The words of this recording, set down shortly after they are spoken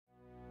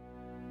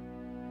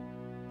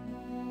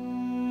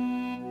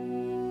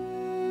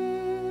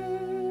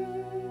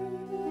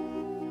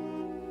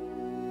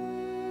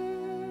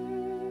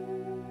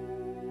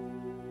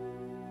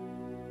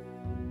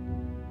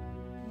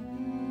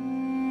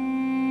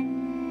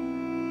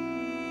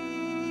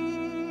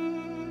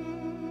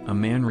A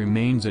man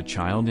remains a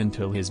child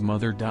until his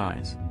mother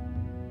dies.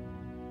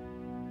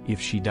 If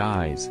she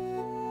dies,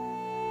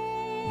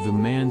 the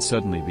man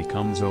suddenly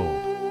becomes old.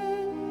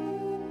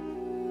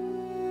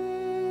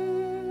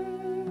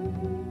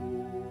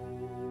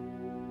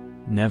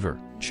 Never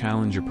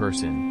challenge a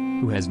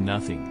person who has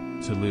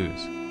nothing to lose.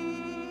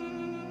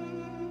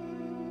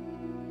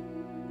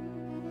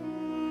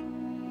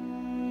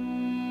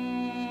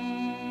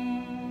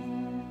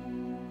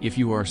 If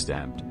you are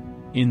stabbed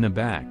in the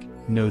back,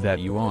 know that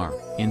you are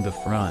in the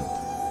front.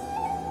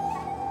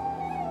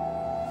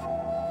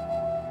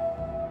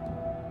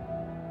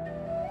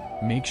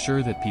 Make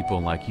sure that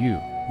people like you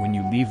when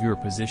you leave your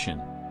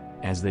position,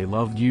 as they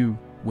loved you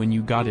when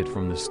you got it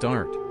from the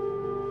start.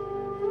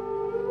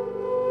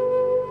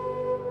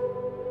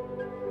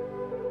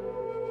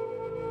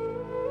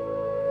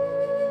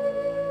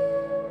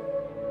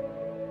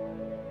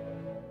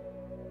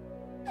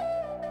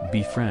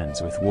 Be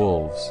friends with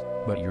wolves,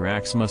 but your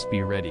axe must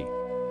be ready.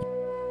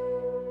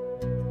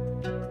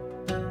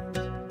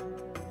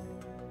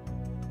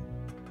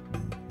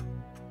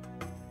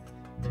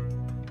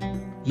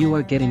 You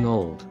are getting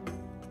old.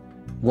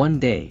 One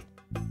day.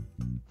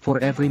 For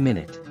every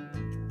minute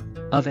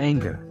of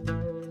anger.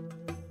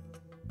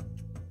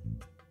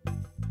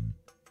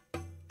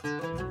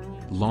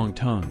 Long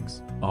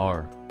tongues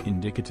are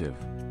indicative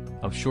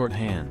of short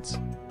hands.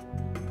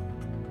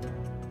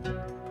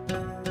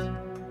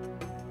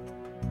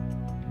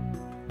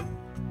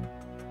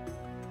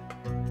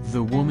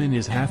 The woman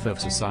is half of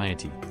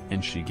society,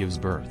 and she gives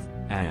birth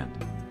and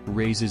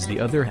raises the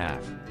other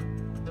half.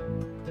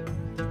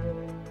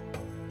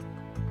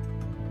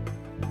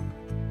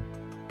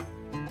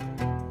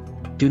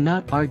 Do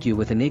not argue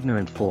with an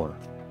ignorant for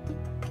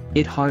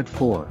it hard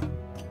for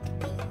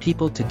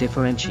people to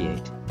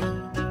differentiate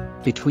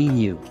between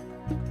you.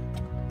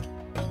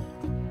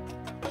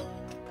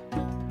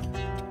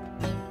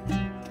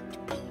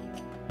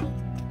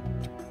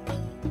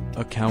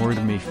 A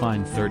coward may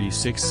find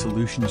 36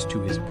 solutions to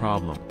his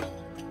problem,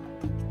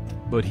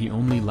 but he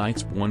only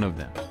likes one of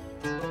them.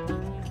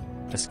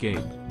 Escape.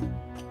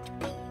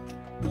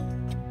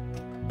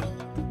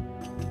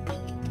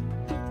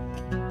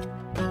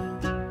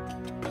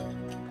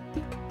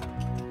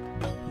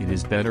 It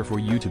is better for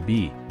you to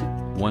be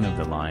one of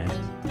the lions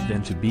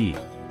than to be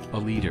a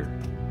leader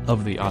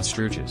of the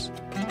ostriches.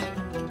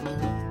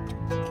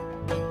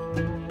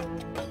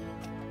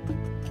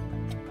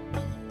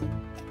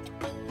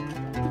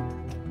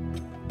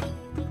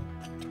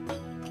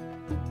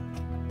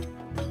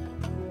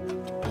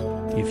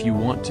 If you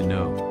want to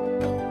know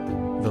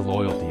the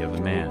loyalty of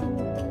a man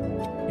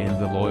and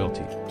the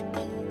loyalty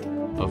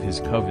of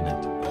his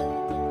covenant,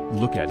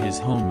 look at his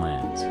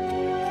homelands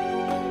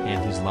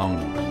and his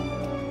longing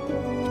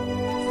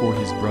for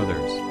his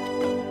brothers.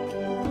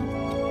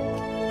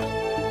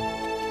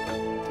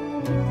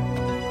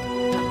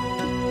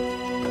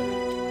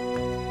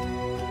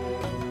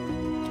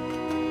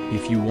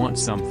 If you want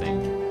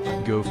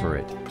something, go for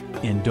it,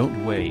 and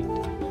don't wait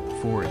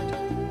for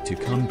it to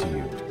come to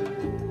you.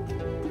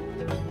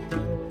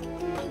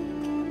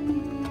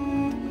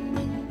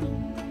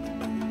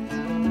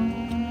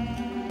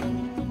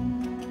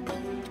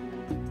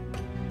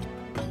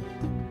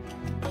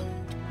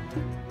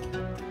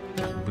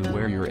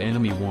 Beware your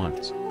enemy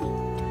once,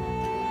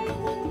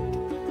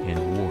 and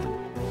warn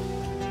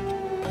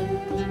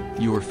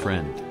your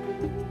friend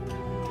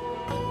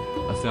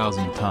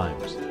 1,000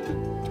 times.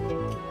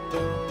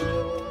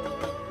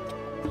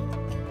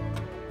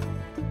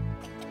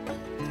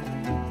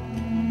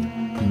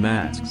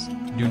 Masks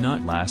do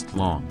not last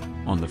long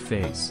on the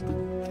face.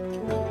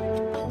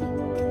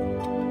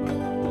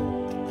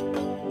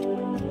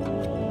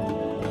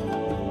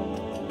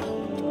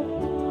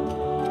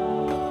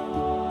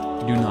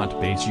 Do not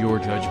base your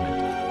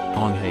judgment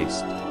on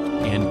haste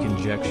and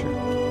conjecture.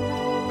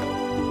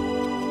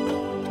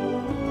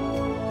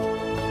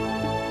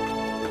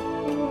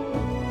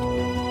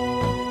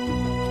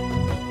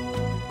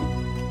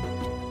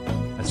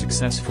 A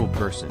successful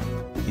person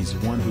is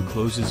one who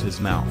closes his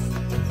mouth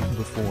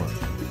before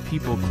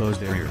people close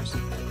their ears,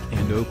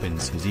 and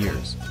opens his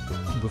ears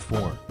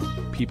before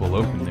people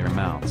open their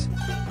mouths.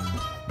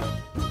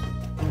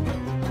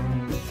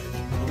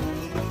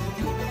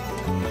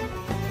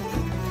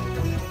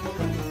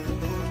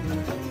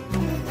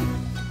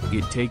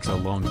 It takes a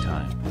long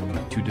time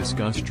to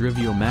discuss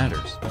trivial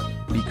matters,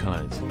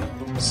 because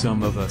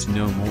some of us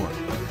know more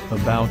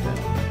about them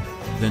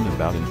than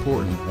about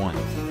important ones.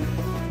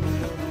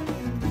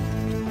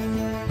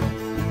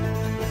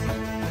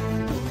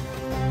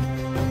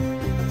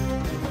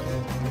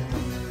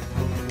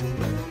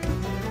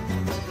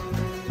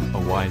 A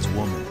wise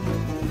woman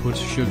puts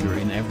sugar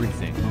in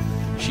everything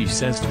she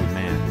says to a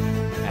man,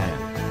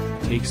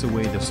 and takes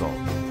away the salt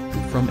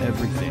from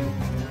everything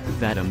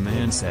that a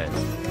man says.